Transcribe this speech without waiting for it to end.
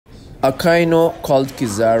Akaino called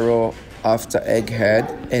Kizaro after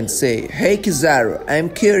Egghead and say, "Hey Kizaro, I'm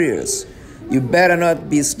curious. You better not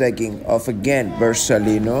be slacking off again,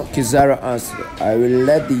 Bersalino." Kizaro answered, "I will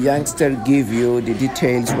let the youngster give you the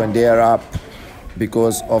details when they are up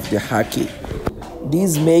because of the haki."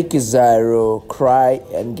 This made Kizaro cry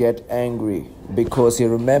and get angry because he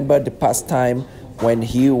remembered the past time when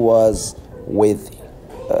he was with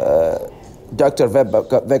Dr.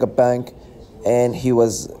 Vegapunk, and he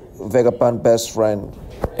was Vegapunk's best friend,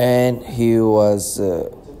 and he was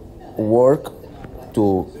work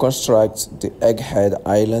to construct the Egghead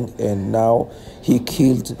Island, and now he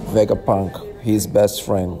killed Vegapunk, his best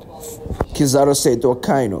friend. Kizaro said to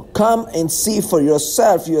Akaino, "Come and see for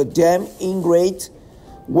yourself, you damn ingrate.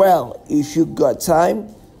 Well, if you got time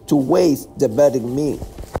to waste debating me."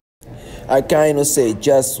 Akaino said,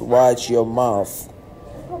 "Just watch your mouth.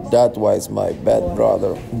 That was my bad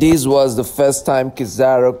brother." This was the first time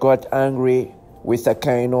Kizaro got angry with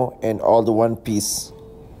Akaino and all the One Piece.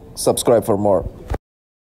 Subscribe for more.